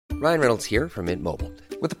Ryan Reynolds here from Mint Mobile.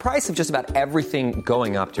 With the price of just about everything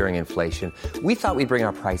going up during inflation, we thought we'd bring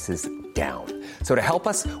our prices down. So to help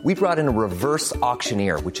us, we brought in a reverse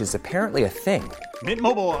auctioneer, which is apparently a thing. Mint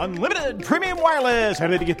Mobile Unlimited Premium Wireless. How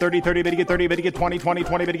to get 30, 30, bit to get 30, bit to get 20, 20,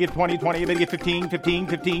 20, bit to get 20, 20, bit to get 15, 15,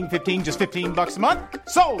 15, 15, just $15 a month?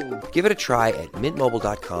 Sold! Give it a try at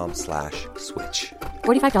mintmobile.com/switch.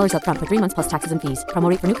 $45 up front for 3 months plus taxes and fees. Promo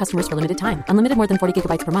rate for new customers for limited time. Unlimited more than 40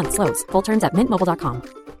 gigabytes per month. Slows full terms at mintmobile.com.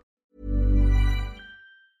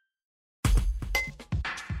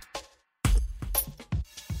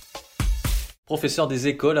 Professeur des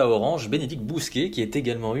écoles à Orange, Bénédicte Bousquet, qui est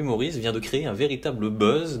également humoriste, vient de créer un véritable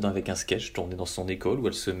buzz avec un sketch tourné dans son école où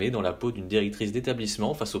elle se met dans la peau d'une directrice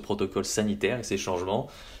d'établissement face au protocole sanitaire et ses changements.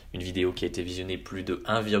 Une vidéo qui a été visionnée plus de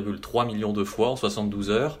 1,3 million de fois en 72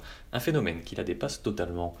 heures, un phénomène qui la dépasse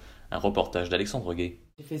totalement. Un reportage d'Alexandre Gay.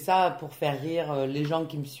 J'ai fait ça pour faire rire les gens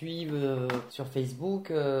qui me suivent sur Facebook,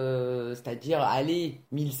 c'est-à-dire, allez,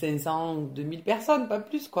 1500 ou 2000 personnes, pas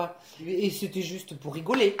plus, quoi. Et c'était juste pour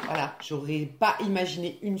rigoler, voilà. J'aurais pas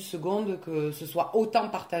imaginé une seconde que ce soit autant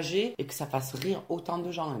partagé et que ça fasse rire autant de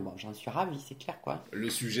gens. Et bon, j'en suis ravie, c'est clair, quoi. Le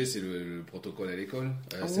sujet, c'est le protocole à l'école.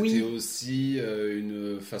 Oui. C'était aussi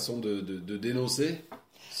une façon de dénoncer.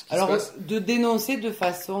 Alors, de dénoncer de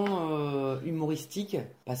façon humoristique,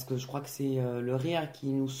 parce que je crois que c'est le rire qui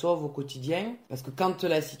nous sauve au quotidien. Parce que quand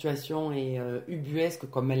la situation est ubuesque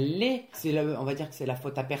comme elle l'est, on va dire que c'est la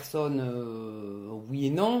faute à personne, oui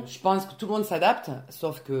et non. Je pense que tout le monde s'adapte,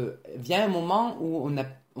 sauf que vient un moment où on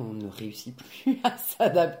ne réussit plus à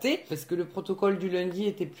s'adapter parce que le protocole du lundi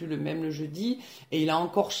était plus le même le jeudi et il a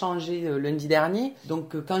encore changé lundi dernier.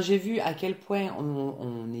 Donc quand j'ai vu à quel point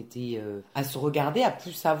on était à se regarder, à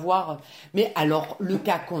plus savoir, mais alors le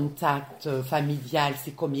cas contact familial,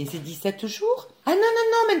 c'est combien? C'est 17 jours? Ah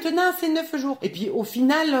non, maintenant c'est 9 jours. Et puis au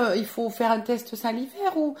final, il faut faire un test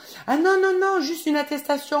salivaire ou... Ah non, juste une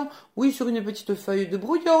attestation. Oui, sur une petite feuille de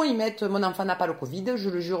brouillon, ils mettent « Mon enfant n'a pas le Covid, je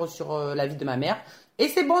le jure sur la vie de ma mère. » Et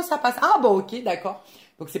c'est bon, ça passe. Ah bon, ok, d'accord.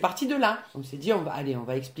 Donc c'est parti de là. On s'est dit, on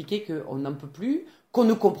va expliquer qu'on n'en peut plus, qu'on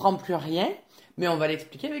ne comprend plus rien, mais on va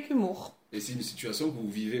l'expliquer avec humour. Et c'est une situation que vous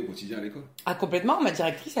vivez au quotidien à l'école? Ah complètement, ma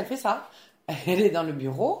directrice, elle fait ça. Elle est dans le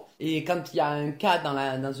bureau et quand il y a un cas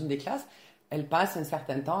dans une des classes, elle passe un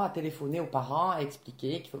certain temps à téléphoner aux parents, à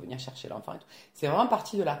expliquer qu'il faut venir chercher l'enfant et tout. C'est vraiment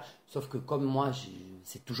parti de là. Sauf que comme moi,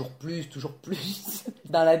 c'est toujours plus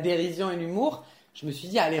dans la dérision et l'humour, je me suis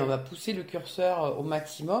dit, allez, on va pousser le curseur au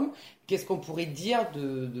maximum. Qu'est-ce qu'on pourrait dire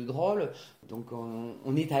de drôle? Donc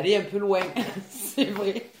on est allé un peu loin, c'est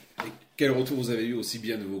vrai. Et quel retour vous avez eu aussi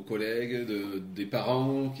bien de vos collègues, des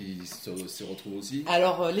parents qui se retrouvent aussi?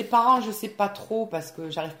 Alors les parents, je sais pas trop parce que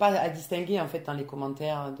j'arrive pas à distinguer en fait dans les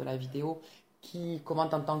commentaires de la vidéo qui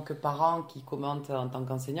commente en tant que parent, qui commente en tant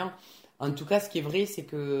qu'enseignant. En tout cas, ce qui est vrai, c'est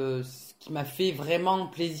que ce qui m'a fait vraiment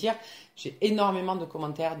plaisir, j'ai énormément de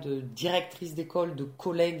commentaires de directrices d'école, de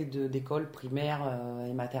collègues d'école primaire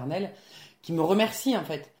et maternelle qui me remercient en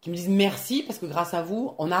fait, qui me disent merci parce que grâce à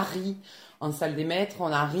vous, on a ri en salle des maîtres,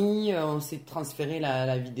 on a ri, on s'est transféré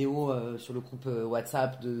la vidéo sur le groupe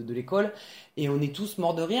WhatsApp de l'école et on est tous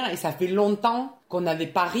morts de rire et ça fait longtemps qu'on n'avait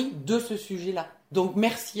pas ri de ce sujet-là. Donc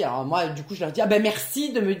merci. Alors moi, du coup, je leur dis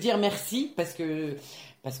merci de me dire merci parce que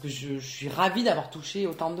je suis ravie d'avoir touché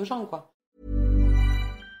autant de gens, quoi.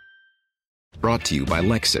 Brought to you by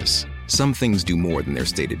Lexus. Some things do more than their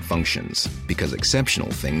stated functions, because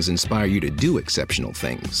exceptional things inspire you to do exceptional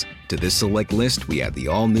things. To this select list, we add the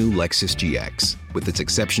all-new Lexus GX. With its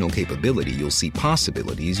exceptional capability, you'll see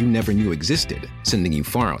possibilities you never knew existed, sending you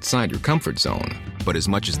far outside your comfort zone. But as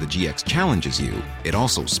much as the GX challenges you, it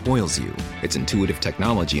also spoils you. Its intuitive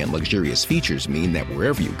technology and luxurious features mean that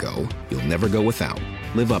wherever you go, you'll never go without.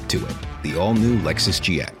 Live up to it. The all-new Lexus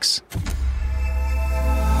GX.